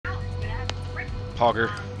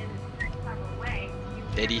Hogger.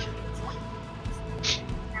 Eddie.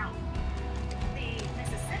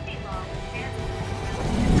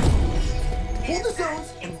 Hold the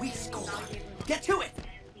zones and we score. Get to it.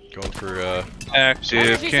 Going for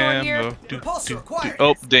active camo.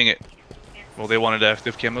 Oh, dang it. Well, they wanted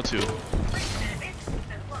active camo too.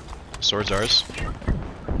 Swords ours.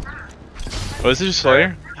 Oh, is it just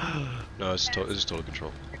fire? No, it's just total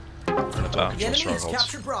control. We're not total control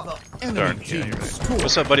strongholds. Bravo. Darn, yeah, you're right.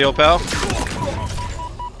 What's up, buddy, old pal?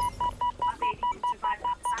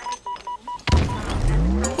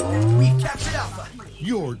 We've captured Alpha.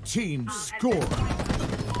 Your team scored.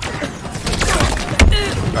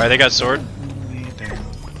 Alright, they got sword.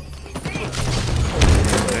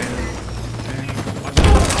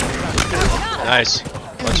 Nice.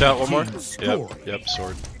 Watch out, one more. Yep,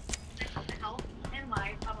 sword.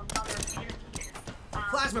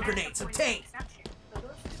 Plasma grenades obtained.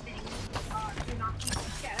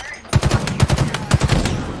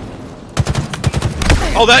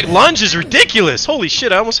 Oh, that lunge is ridiculous! Holy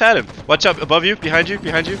shit, I almost had him. Watch out, above you, behind you,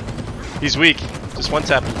 behind you. He's weak. Just one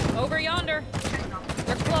tap. Over yonder.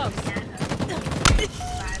 They're close.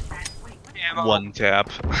 One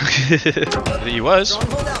tap. He was.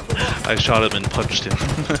 I shot him and punched him.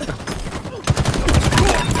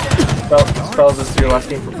 Spells, this is your last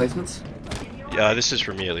game for placements? Yeah, this is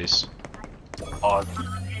for me at least. Odd.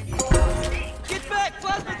 Get back,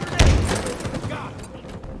 plasma grenades.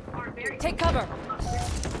 Take cover.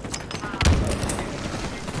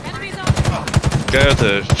 Enemies on. Guy with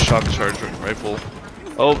the shock charge rifle.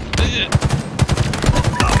 Oh.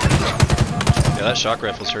 Yeah, that shock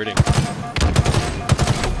rifle's hurting.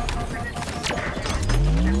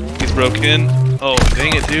 He's broken. Oh,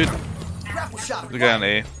 dang it, dude. The guy on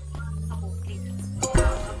A.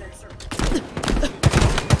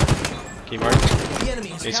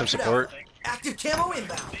 Keymark. Need some support. Active camo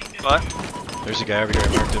inbound. What? There's a guy over here. I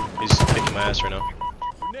marked him. He's kicking my ass right now.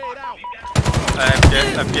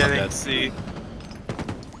 I'm getting C.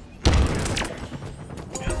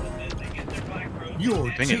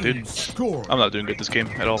 Your Dang it, dude. scored. I'm not doing good this game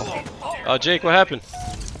at all. Oh, Jake, what happened?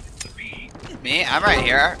 Me? I'm right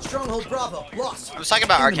here. Stronghold Bravo. Lost. I was talking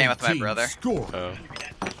about Arcane with my brother. Oh.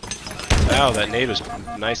 Wow, that nade was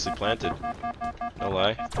nicely planted. No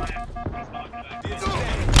lie.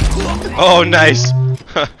 Oh, nice!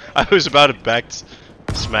 I was about to back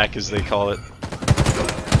smack, as they call it.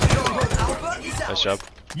 Nice job.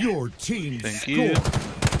 Your team Thank you.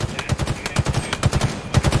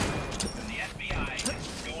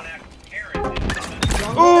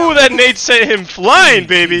 Ooh, that nade sent him flying,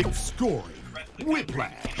 baby! Scoring.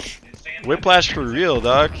 Whiplash. Whiplash for real,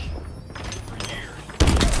 dog.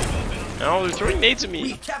 Oh, they're throwing nades at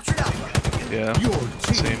me. Yeah. Your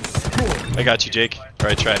team scored. I got you, Jake.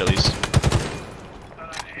 Alright, try it at least.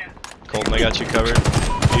 Colton, I got you covered.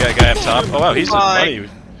 You got a guy up top. Oh wow, he's money.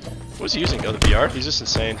 What was he using? Oh, the VR? He's just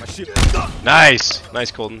insane. Nice!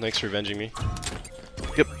 Nice, Colton. Thanks for avenging me.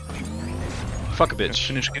 Yep. Fuck a bitch.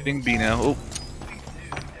 Finish getting B now. Oh.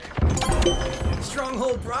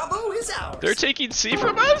 Stronghold Bravo is ours. They're taking C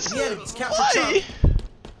from us? The enemy's captured Why?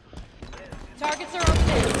 Targets are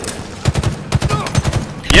okay.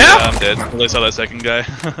 Yeah? I'm dead. I saw that second guy.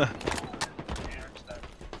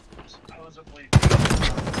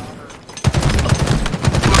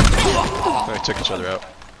 They took each other out.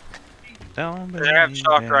 They have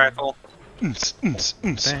shock rifle.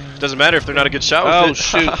 Doesn't matter if they're not a good shot with Oh it.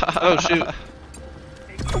 shoot! Oh shoot!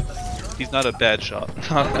 He's not a bad shot.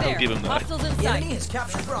 I'll give him that. Hostiles in The enemy sight. has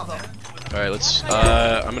captured Bravo. Alright, let's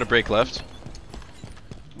I'm gonna break left.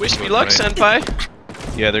 Wish me luck, senpai!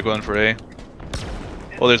 Yeah, they're going for A.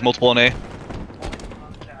 Oh, there's multiple on A.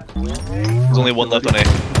 There's only one left on A.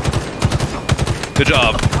 Good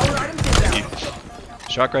job.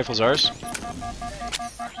 Shock rifle's ours.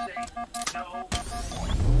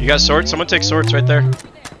 You got swords? Someone take swords right there.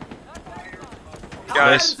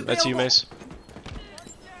 Mace, that's you, Mace.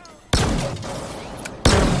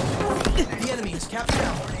 The enemy has captured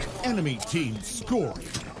Alpha. Enemy team scored.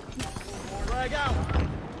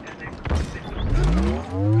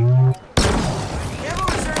 Ammo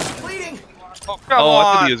reserves depleting. Oh, come Oh, I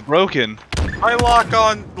on! think he is broken. I locked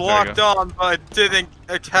on, but didn't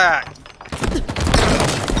attack.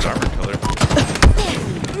 It's armor color.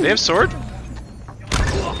 They have sword?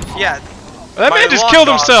 Yeah. That my man just lock killed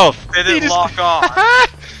on himself! Didn't He just... lock on.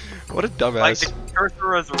 What a dumbass. Like the cursor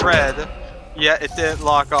was red, yet it didn't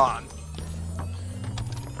lock on.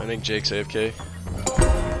 I think Jake's AFK.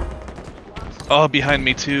 Oh, behind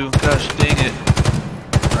me too. Gosh, dang it.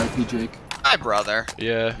 RIP Jake. My brother.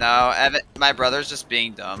 Yeah. No, Evan, my brother's just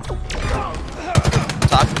being dumb.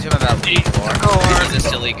 talking to him about league lore. He's a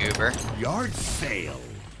silly goober. Yard sale.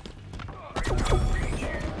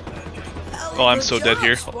 Oh, I'm so dead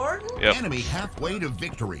here. Yep. Enemy halfway to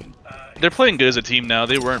victory. They're playing good as a team now.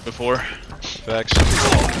 They weren't before. Facts.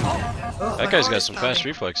 That guy's got some fast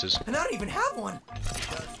reflexes. And I don't even have one.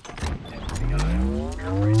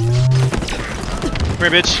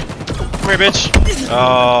 Come here, bitch. Come here, bitch. Oh,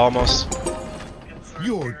 almost.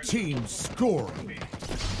 Your team scoring.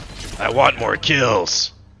 I want more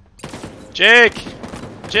kills. Jake!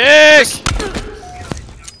 Jake!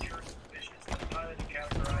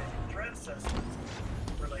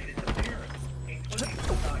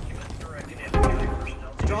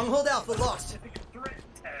 Stronghold Alpha lost.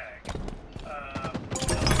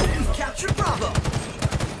 We've captured Bravo.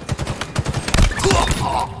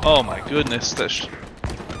 Oh my goodness, that's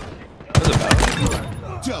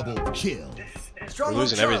about. Double kill. We're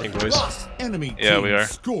losing everything, boys. Enemy Yeah, team we are.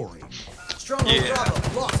 scoring. Stronghold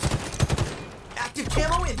Bravo lost. Active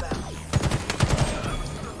camo inbound.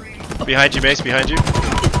 Behind you, Mace, behind you.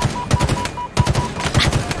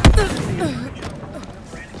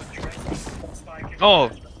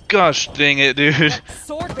 Oh gosh, dang it, dude.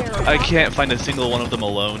 Sword bearer. I can't find a single one of them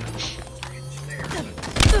alone.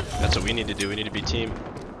 That's what we need to do. We need to be team.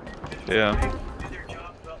 Yeah.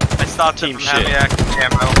 I stopped him Team from having shit. active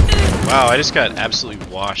camo. Wow, I just got absolutely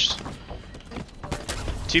washed.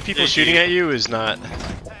 Two people shooting at you is not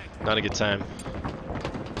a good time.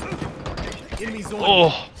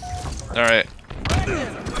 Oh. All right.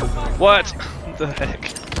 What? What the heck?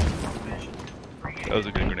 That was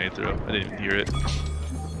a good grenade throw. I didn't even hear it.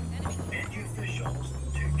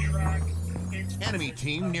 Enemy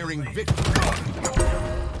team nearing victory.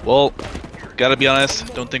 Well, gotta be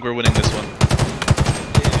honest. Don't think we're winning this one.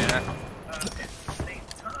 Yeah.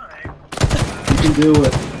 You can do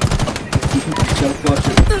it. You can just gotta clutch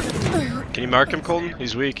it. Can you mark him, Colton?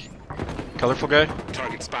 He's weak. Colorful guy?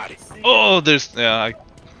 Oh, there's all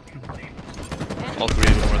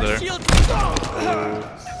three of them were there.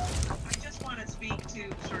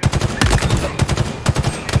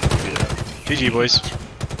 GG, boys.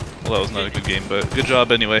 Well, that was not a good game, but good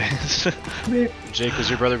job anyway. Jake, was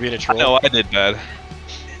your brother being a troll? No, I did bad.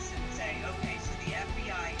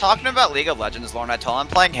 Talking about League of Legends, Lauren, I told him I'm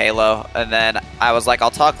playing Halo, and then I was like,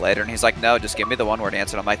 I'll talk later, and he's like, no, just give me the one-word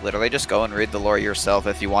answer. And I'm like, literally, just go and read the lore yourself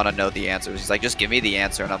if you want to know the answers. He's like, just give me the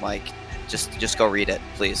answer, and I'm like, just go read it,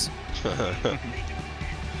 please.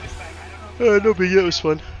 No big deal, it was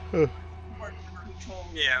fun.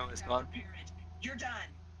 Yeah, it was fun. You're done.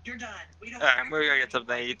 You're done. We don't Alright, we're gonna get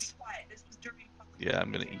something to eat. Yeah,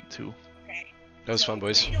 I'm gonna eat too. That was fun,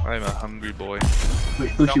 boys. I'm a hungry boy. Wait,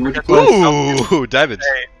 Fushi, where'd you play? Ooh, diamonds.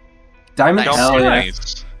 Hey, Diamond? Nice. Hell yeah.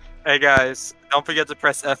 Nice. hey guys, don't forget to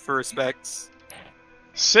press F for respects.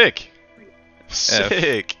 Sick.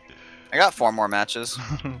 Sick. I got 4 more matches.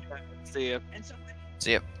 See ya.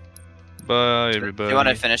 See ya. Bye, Do everybody. you want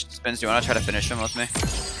to finish, Spins? Do you want to try to finish him with me?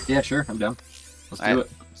 Yeah, sure, I'm down. Let's do Alright.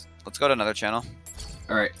 it. Let's go to another channel.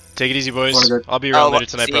 Alright. Take it easy, boys. Wanna go- I'll be around later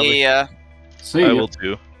tonight, see probably. ya. See I ya. will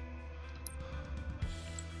too.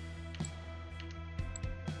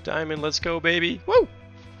 Diamond, let's go, baby. Woo!